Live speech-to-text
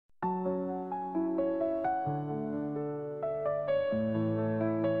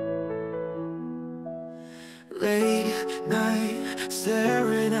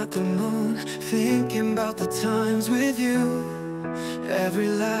staring at the moon, thinking about the times with you. Every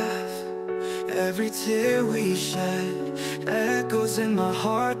laugh, every tear we shed, echoes in my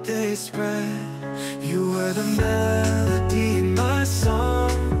heart they spread. You were the melody in my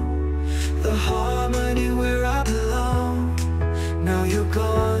song, the harmony where I belong. Now you're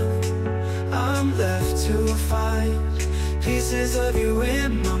gone, I'm left to find pieces of you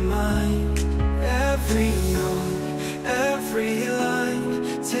in my mind. Every note, every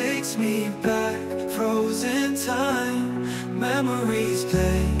line takes me back, frozen time. Memories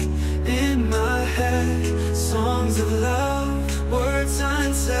play in my head, songs of love, words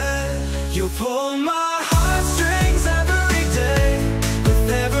unsaid. You pull my heartstrings every day, with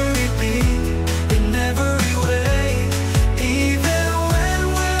every beat, in every way. Even when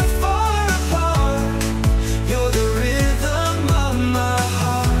we're far apart, you're the rhythm of my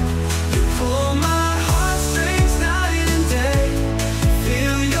heart. You pull my heartstrings night and day,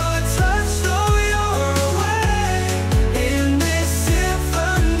 feel your touch though you're away. In this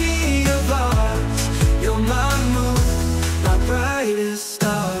symphony of ours, you're my moon, my brightest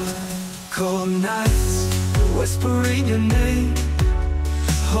star. Cold nights, whispering your name,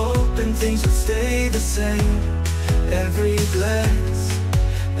 hoping things would stay the same. Every glance,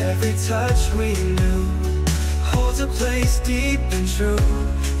 every touch we knew, holds a place deep and true.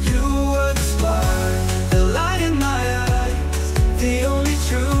 You were the spark, the light in my eyes, the only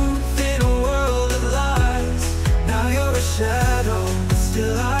truth in a world of lies. Now you're a shadow,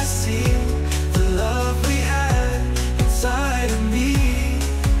 still I see the love we had inside of me.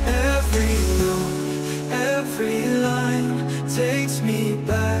 Every note, every line takes me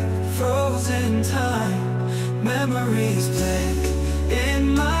back, frozen time. Memories play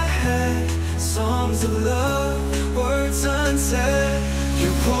in my head, songs of love, words unsaid.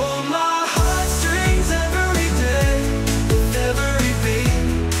 You pull my heartstrings every day, with every beat,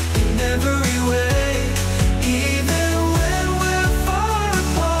 in every way. Even when we're far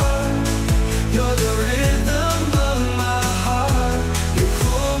apart, you're the rhythm of my heart. You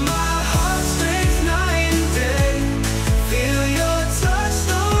pull my heartstrings night and day, feel your touch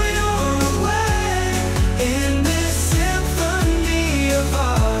though you're away. In this symphony of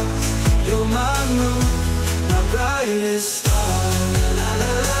ours, you're my moon, my brightest star. La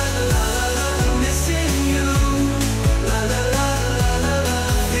la la la la la, missing you. La la la la la la,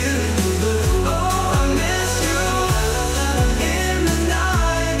 feeling blue. Oh, I miss you. La la la, in the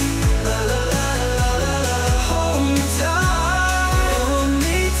night. La la la la la la, hold me tight, hold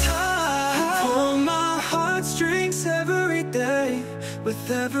me tight. Pull my heartstrings every day, with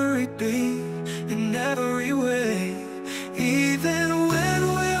every beat, in every way. Even when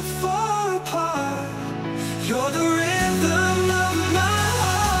we're far apart, you're the rhythm of my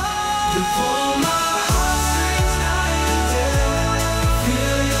heart. You pull my heartstrings night and day,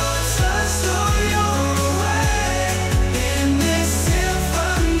 feel your touch though you're away. In this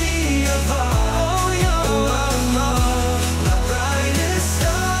symphony of ours, oh, you're my love, my brightest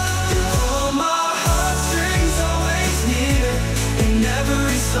star. You pull my heartstrings always near, in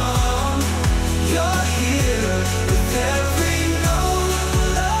every song. You're here with every note,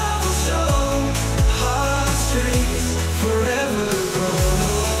 love will show. Heartstrings forever grow.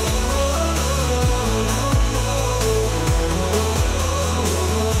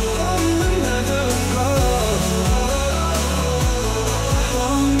 Forever grow.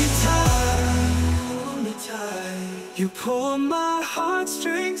 Hold me tight, hold me tight. You pull my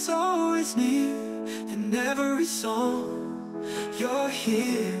heartstrings always near, in every song. You're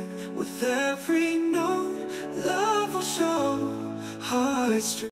here with every note, love will show. Heartstrings.